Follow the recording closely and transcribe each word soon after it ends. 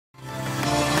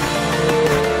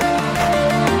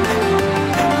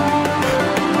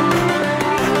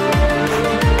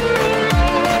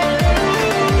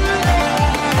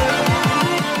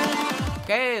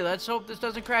let's hope this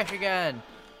doesn't crash again.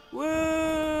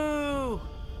 Woo!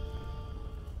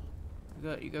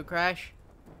 You go crash?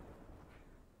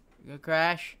 You gonna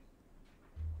crash?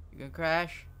 You gonna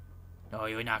crash? No,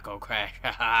 you're not gonna crash.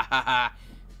 Ha ha ha ha.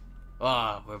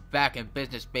 Oh, we're back in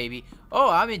business, baby. Oh,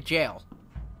 I'm in jail.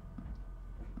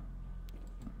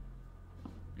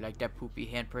 You like that poopy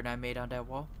handprint I made on that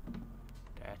wall?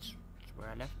 That's where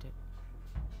I left it.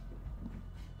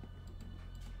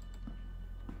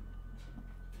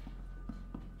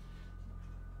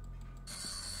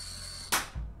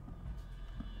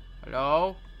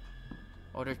 Hello?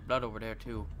 Oh, there's blood over there,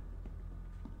 too.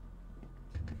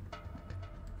 Am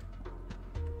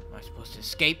I supposed to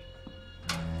escape?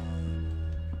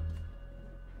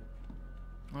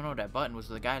 Oh no, that button was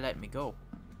the guy letting me go.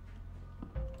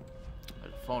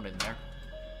 There's a phone in there.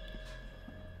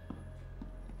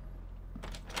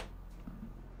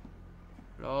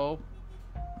 Hello?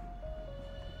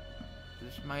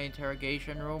 Is this my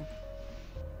interrogation room?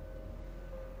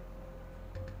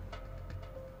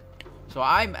 So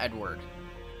I'm Edward.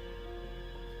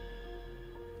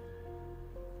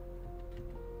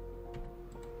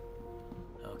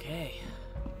 Okay.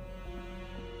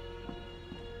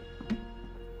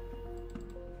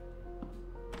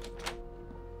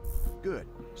 Good.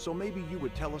 So maybe you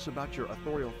would tell us about your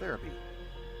authorial therapy.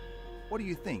 What do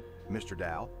you think, Mr.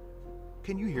 Dow?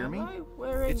 Can you hear me? Am I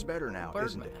wearing It's better now, bird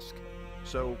isn't it? mask?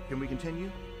 So, can we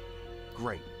continue?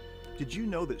 Great. Did you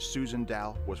know that Susan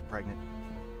Dow was pregnant?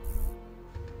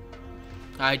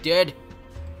 I did.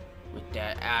 With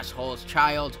that asshole's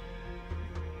child.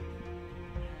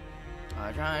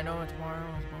 I know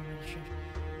tomorrow is going to shift.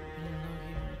 I didn't know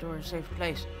keeping the door a safe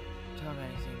place. Don't tell me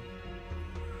anything.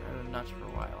 Drive him nuts for a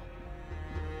while.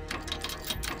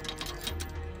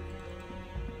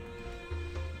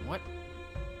 What?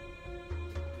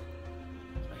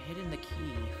 So I hidden the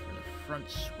key for the front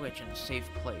switch in a safe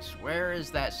place. Where is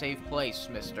that safe place,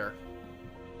 mister?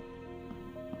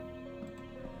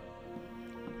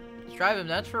 Let's drive him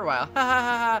nuts for a while. Ha ha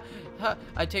ha ha.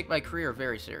 I take my career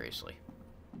very seriously.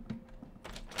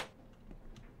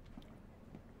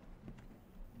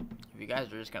 You guys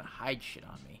are just gonna hide shit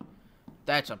on me.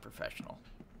 That's unprofessional.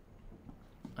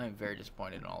 I'm very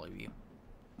disappointed in all of you.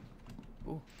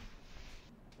 Ooh.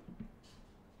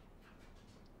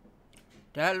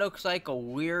 That looks like a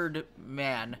weird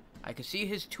man. I can see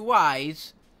his two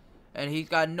eyes, and he's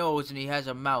got a nose, and he has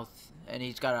a mouth, and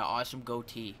he's got an awesome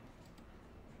goatee.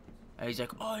 And he's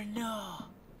like, oh no.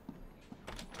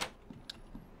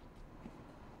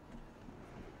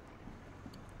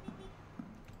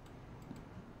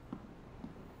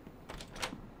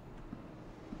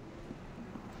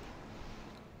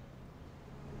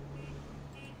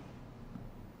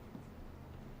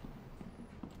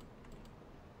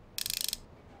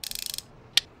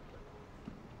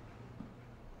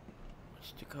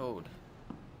 The code.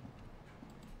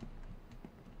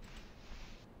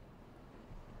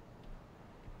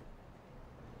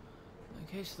 In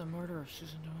case of the murder of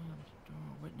Susan Doyle,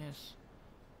 witness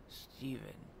Stephen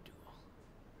Doyle.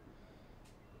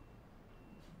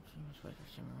 Suspect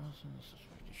Sammy Wilson, the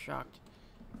suspect is shocked.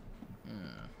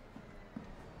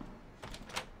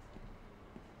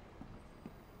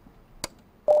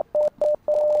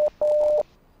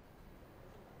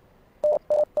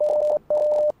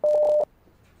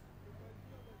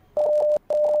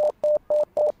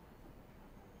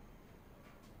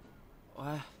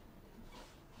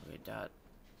 That.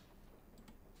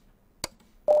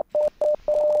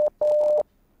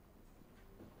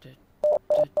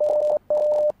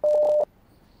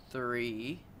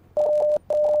 Three. So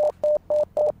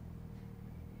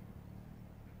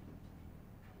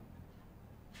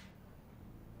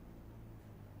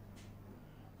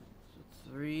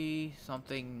 3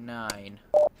 something 9.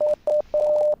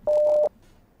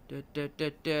 Da da da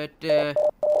da da.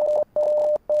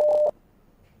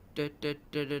 Da da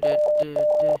da da da da.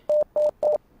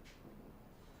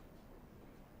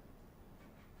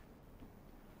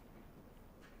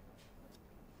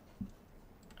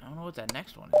 I don't know what that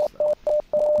next one is though.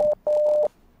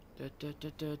 Da, da, da,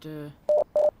 da, da.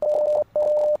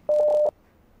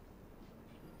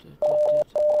 Da, da, da,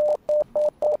 da.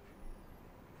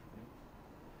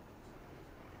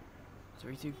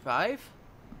 3 through 5?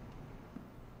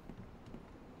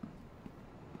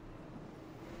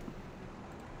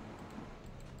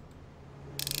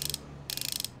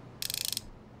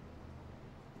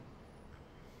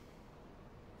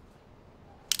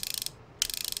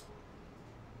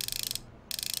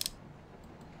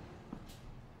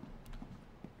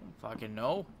 Fucking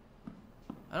no.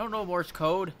 I don't know Morse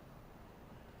code.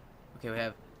 Okay, we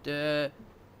have duh.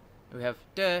 We have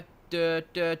duh duh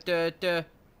duh duh duh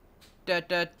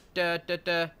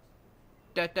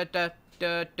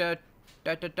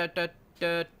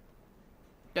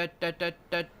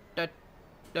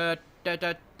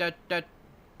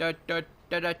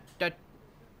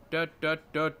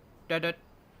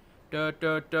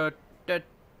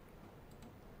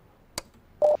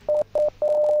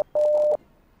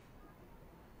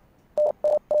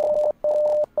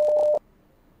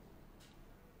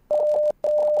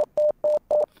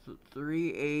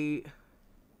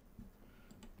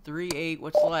Three eight.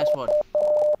 What's the last one?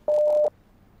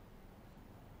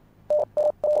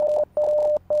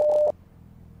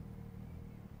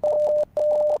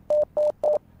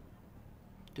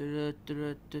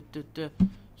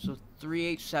 So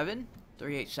 387?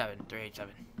 387.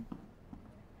 387.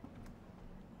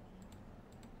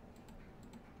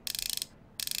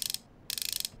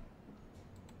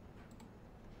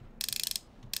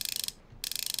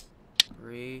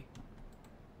 Three.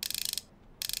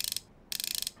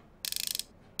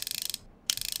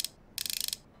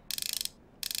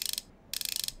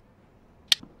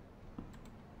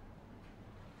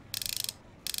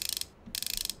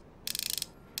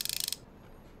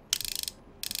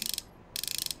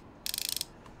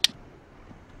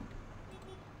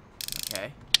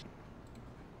 Okay.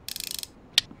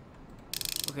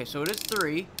 Okay, so it is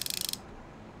 3.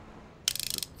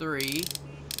 3.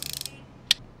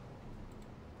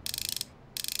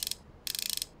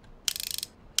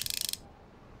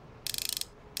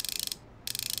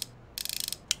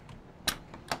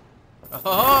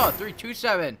 Oh,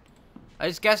 327. I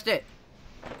just guessed it.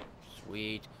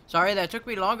 Sweet. Sorry, that took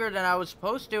me longer than I was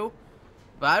supposed to.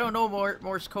 But I don't know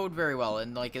Morse code very well.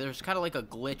 And, like, there's kind of like a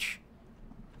glitch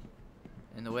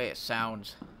in the way it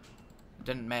sounds. It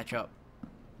didn't match up.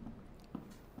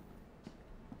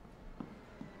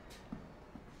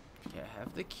 Okay, I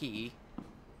have the key.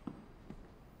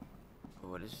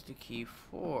 But what is the key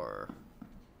for?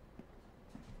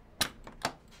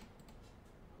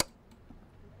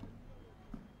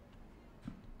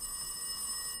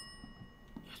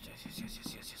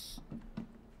 Yes.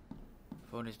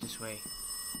 Phone is this way.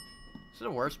 This is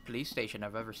the worst police station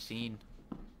I've ever seen.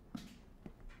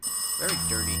 Very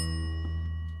dirty.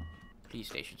 Police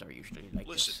stations are usually like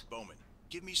this. Listen, Bowman,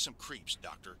 give me some creeps,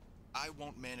 Doctor. I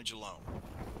won't manage alone.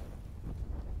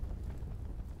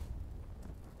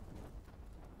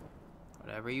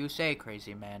 Whatever you say,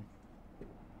 crazy man.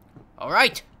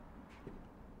 Alright!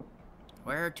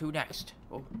 Where to next?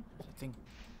 Oh, there's a thing.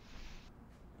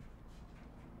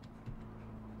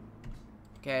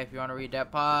 Okay, if you want to read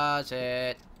that, pause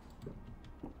it.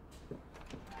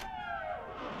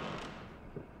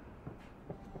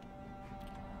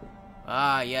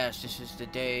 Ah, yes, this is the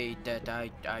day that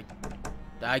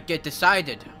I get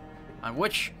decided on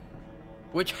which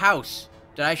house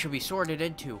that I should be sorted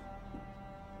into.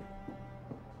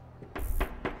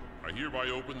 I hereby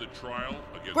open the trial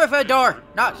against Gryffindor,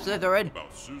 not Slytherin.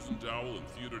 about Susan Dowell and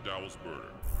Theodore Dowell's murder.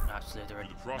 Not Slytherin.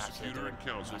 Do the prosecutor and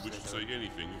counsel wish to say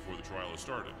anything before the trial is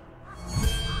started?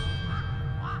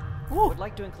 I would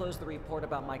like to enclose the report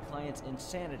about my client's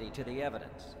insanity to the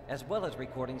evidence, as well as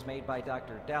recordings made by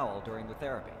Dr. Dowell during the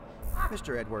therapy.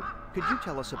 Mr. Edward, could you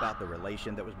tell us about the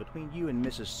relation that was between you and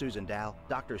Mrs. Susan Dowell,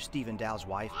 Dr. Stephen Dowell's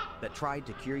wife, that tried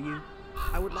to cure you?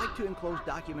 I would like to enclose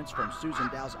documents from Susan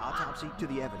Dowell's autopsy to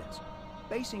the evidence.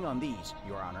 Basing on these,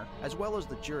 Your Honor, as well as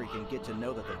the jury can get to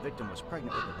know that the victim was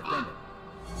pregnant with the defendant.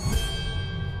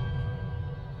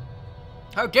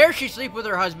 How dare she sleep with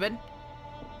her husband?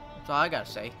 That's all I gotta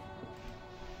say.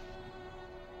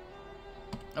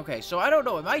 Okay, so I don't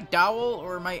know. Am I Dowell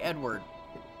or am I Edward?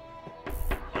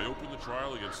 I open the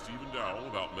trial against Stephen Dowell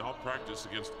about malpractice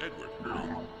against Edward,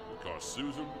 who caused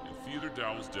Susan and Theodore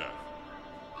Dowell's death.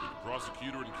 Do the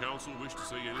prosecutor and counsel wish to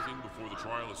say anything before the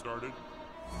trial is started?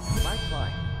 My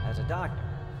client, as a doctor,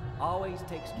 always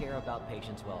takes care about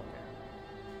patients' welfare.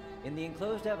 In the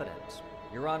enclosed evidence,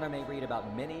 Your Honor may read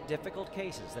about many difficult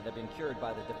cases that have been cured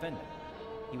by the defendant.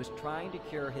 He was trying to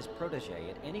cure his protege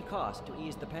at any cost to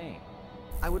ease the pain.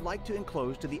 I would like to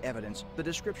enclose to the evidence the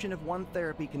description of one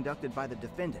therapy conducted by the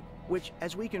defendant, which,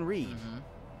 as we can read,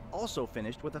 also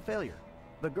finished with a failure.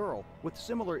 The girl, with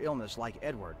similar illness like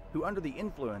Edward, who under the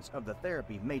influence of the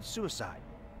therapy made suicide.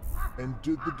 And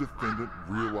did the defendant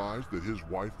realize that his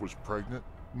wife was pregnant,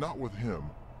 not with him,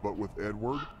 but with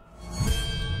Edward?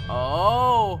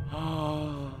 Oh.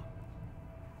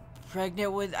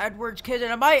 Pregnant with Edward's kid.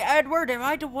 And am I Edward? Am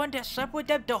I the one that slept with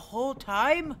them the whole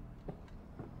time?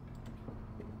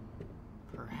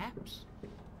 Perhaps.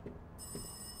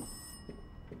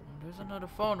 There's another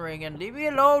phone ringing. Leave me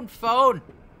alone, phone.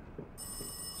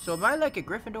 So am I like a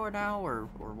Gryffindor now, or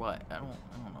what? I don't know.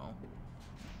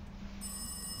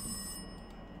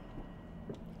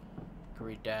 can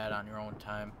read that on your own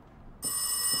time.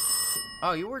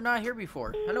 Oh, you were not here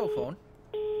before. Hello, phone.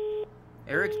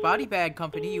 Eric's Body Bag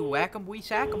Company. You whack 'em, we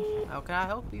sack 'em. How can I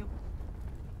help you?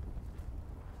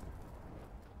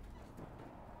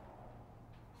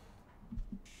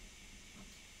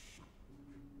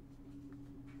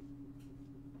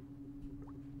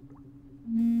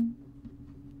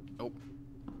 Nope.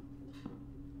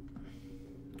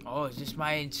 Oh, is this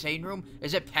my insane room?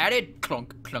 Is it padded?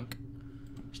 Clunk, clunk.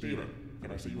 Steven,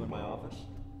 can I see you in my office?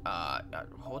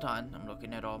 Hold on. I'm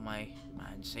looking at all my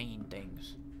insane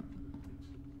things.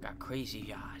 Got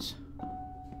crazy eyes.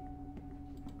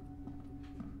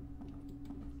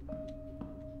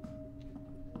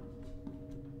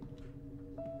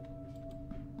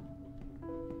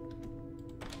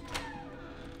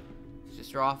 Is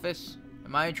this your office?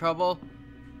 Am I in trouble?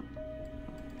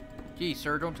 Gee,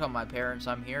 sir, don't tell my parents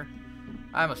I'm here.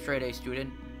 I'm a straight A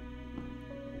student.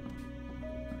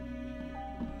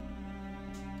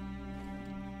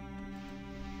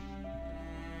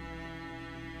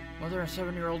 Mother and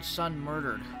 7-year-old son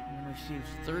murdered and receives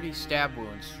 30 stab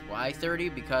wounds. Why 30?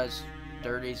 Because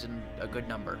 30 is a good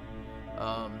number.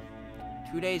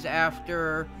 2 days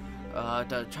after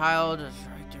the child is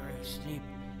right during sleep.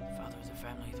 Father of the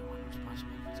family, the one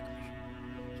responsible for the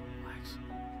commission. Relax.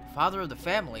 Father of the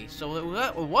family? So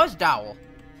it was Dowell.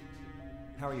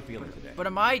 How are you feeling today? But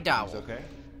am I Dowell? Things okay?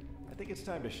 I think it's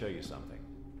time to show you something.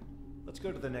 Let's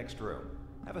go to the next room.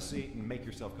 Have a seat and make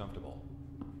yourself comfortable.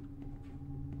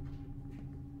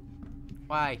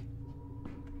 Why?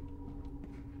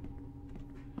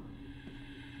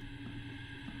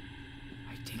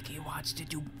 I think he wants to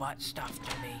do butt stuff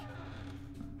to me.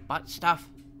 Butt stuff?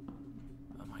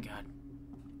 Oh my god.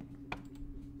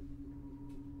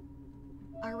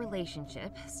 Our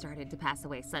relationship started to pass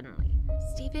away suddenly.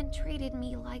 Steven treated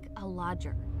me like a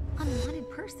lodger, unwanted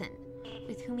person,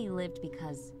 with whom he lived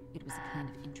because it was a kind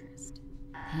of interest.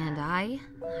 And I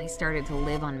started to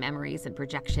live on memories and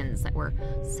projections that were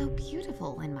so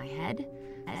beautiful in my head,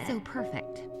 so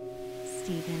perfect.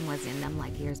 Steven was in them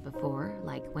like years before,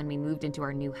 like when we moved into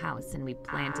our new house and we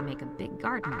planned to make a big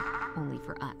garden, only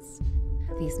for us.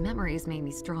 These memories made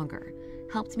me stronger,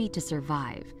 helped me to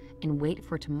survive, and wait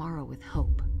for tomorrow with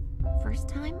hope. First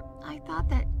time, I thought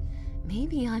that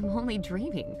maybe I'm only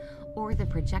dreaming, or the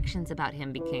projections about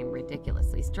him became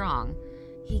ridiculously strong.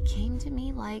 He came to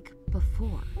me like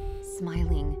before,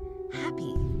 smiling,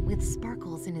 happy, with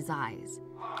sparkles in his eyes.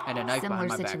 And a knife Similar behind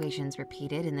my back. situations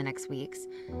repeated in the next weeks,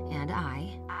 and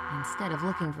I, instead of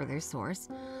looking for their source,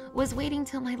 was waiting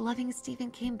till my loving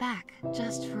Steven came back,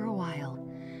 just for a while,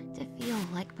 to feel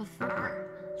like before,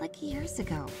 like years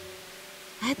ago.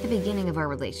 At the beginning of our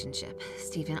relationship,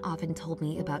 Steven often told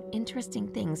me about interesting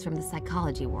things from the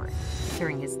psychology ward.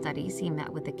 During his studies, he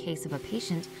met with the case of a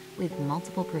patient with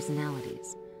multiple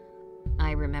personalities.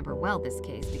 I remember well this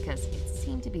case because it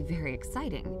seemed to be very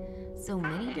exciting. So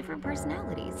many different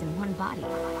personalities in one body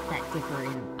that differ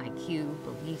in IQ,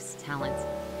 beliefs, talents,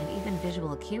 and even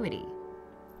visual acuity.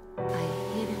 I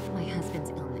hid my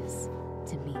husband's illness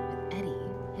to meet with Eddie,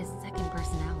 his second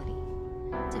personality,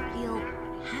 to feel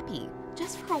happy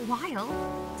just for a while,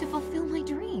 to fulfill my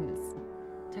dreams.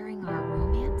 During our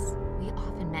romance, we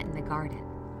often met in the garden.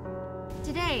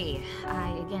 Today,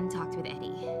 I again talked with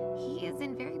Eddie. He is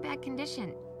in very bad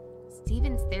condition.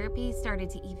 Steven's therapy started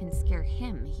to even scare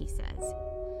him, he says.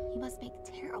 He must make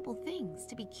terrible things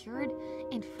to be cured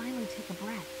and finally take a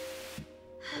breath.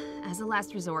 As a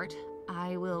last resort,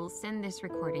 I will send this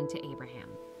recording to Abraham.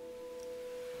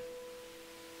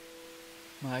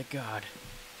 My god.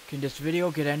 Can this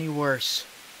video get any worse?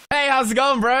 Hey, how's it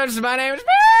going, bros? My name is...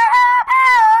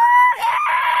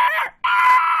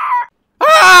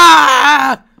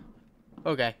 Ah!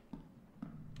 Okay.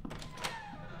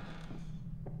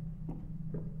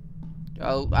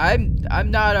 Oh,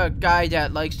 I'm not a guy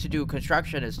that likes to do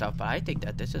construction and stuff, but I think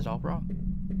that this is all wrong.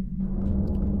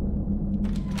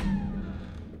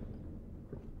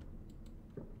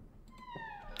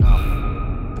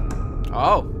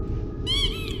 Oh.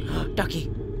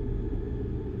 Ducky.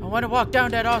 I want to walk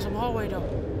down that awesome hallway, though.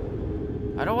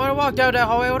 I don't want to walk down that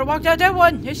hallway. I want to walk down that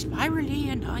one. It's spirally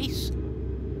and nice.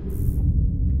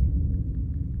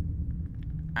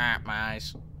 Ah, my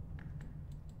eyes.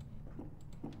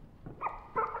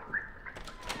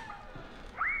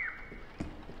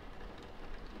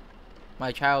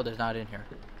 My child is not in here.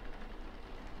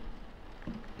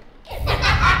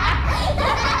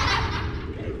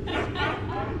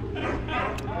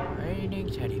 Raining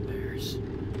teddy bears.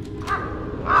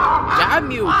 Damn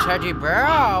you, teddy bear!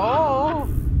 Oh.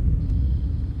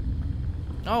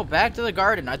 Oh, back to the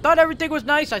garden. I thought everything was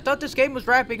nice. I thought this game was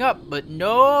wrapping up, but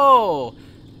no.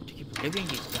 reliving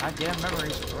these goddamn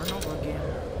memories over and over again.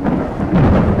 Oh.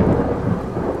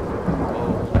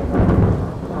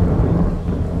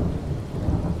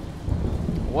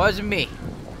 Wasn't me.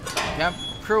 Can't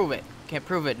prove it. Can't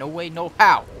prove it. No way, no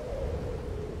how.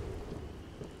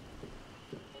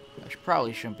 I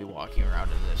probably shouldn't be walking around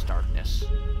in this darkness.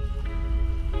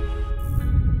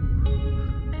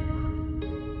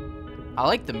 I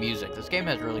like the music. This game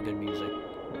has really good music.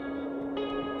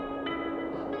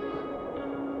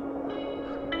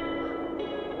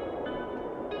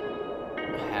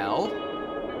 Hell?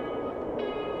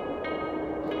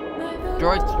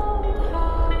 Droids.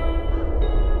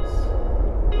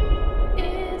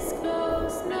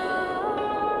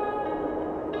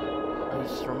 I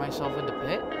just throw myself in the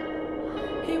pit?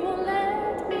 He won't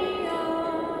let me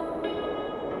out.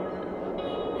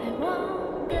 I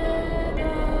won't get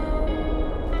out.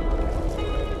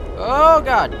 Oh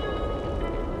god!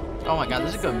 Oh my god,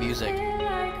 this is good music.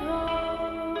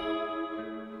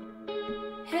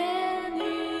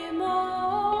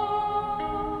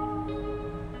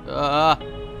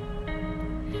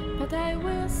 But I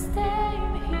will stay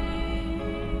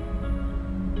here.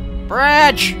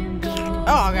 Branch!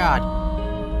 Oh god.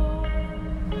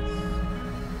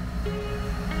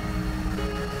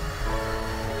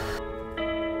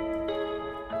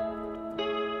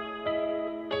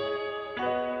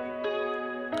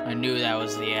 I knew that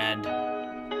was the end.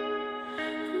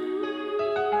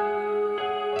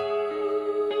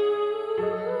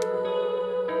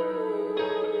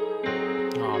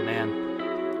 Oh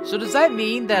man. So does that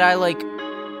mean that I like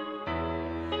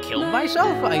killed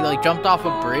myself? I like jumped off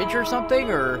a bridge or something,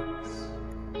 or?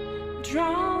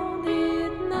 Drowned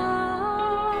it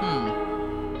now.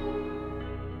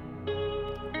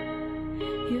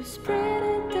 You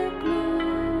spread the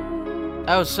blue.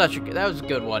 That was a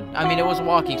good one. I mean, it was a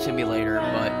walking simulator,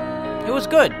 but it was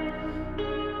good.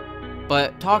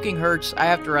 But talking hurts. I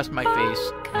have to rest my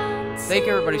face. Thank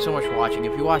everybody so much for watching.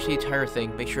 If you watch the entire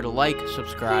thing, make sure to like,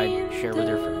 subscribe, share with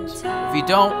your friends. If you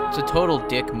don't, it's a total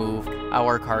dick move. I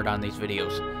work hard on these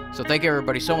videos. So thank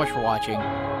everybody so much for watching,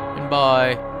 and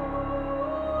bye.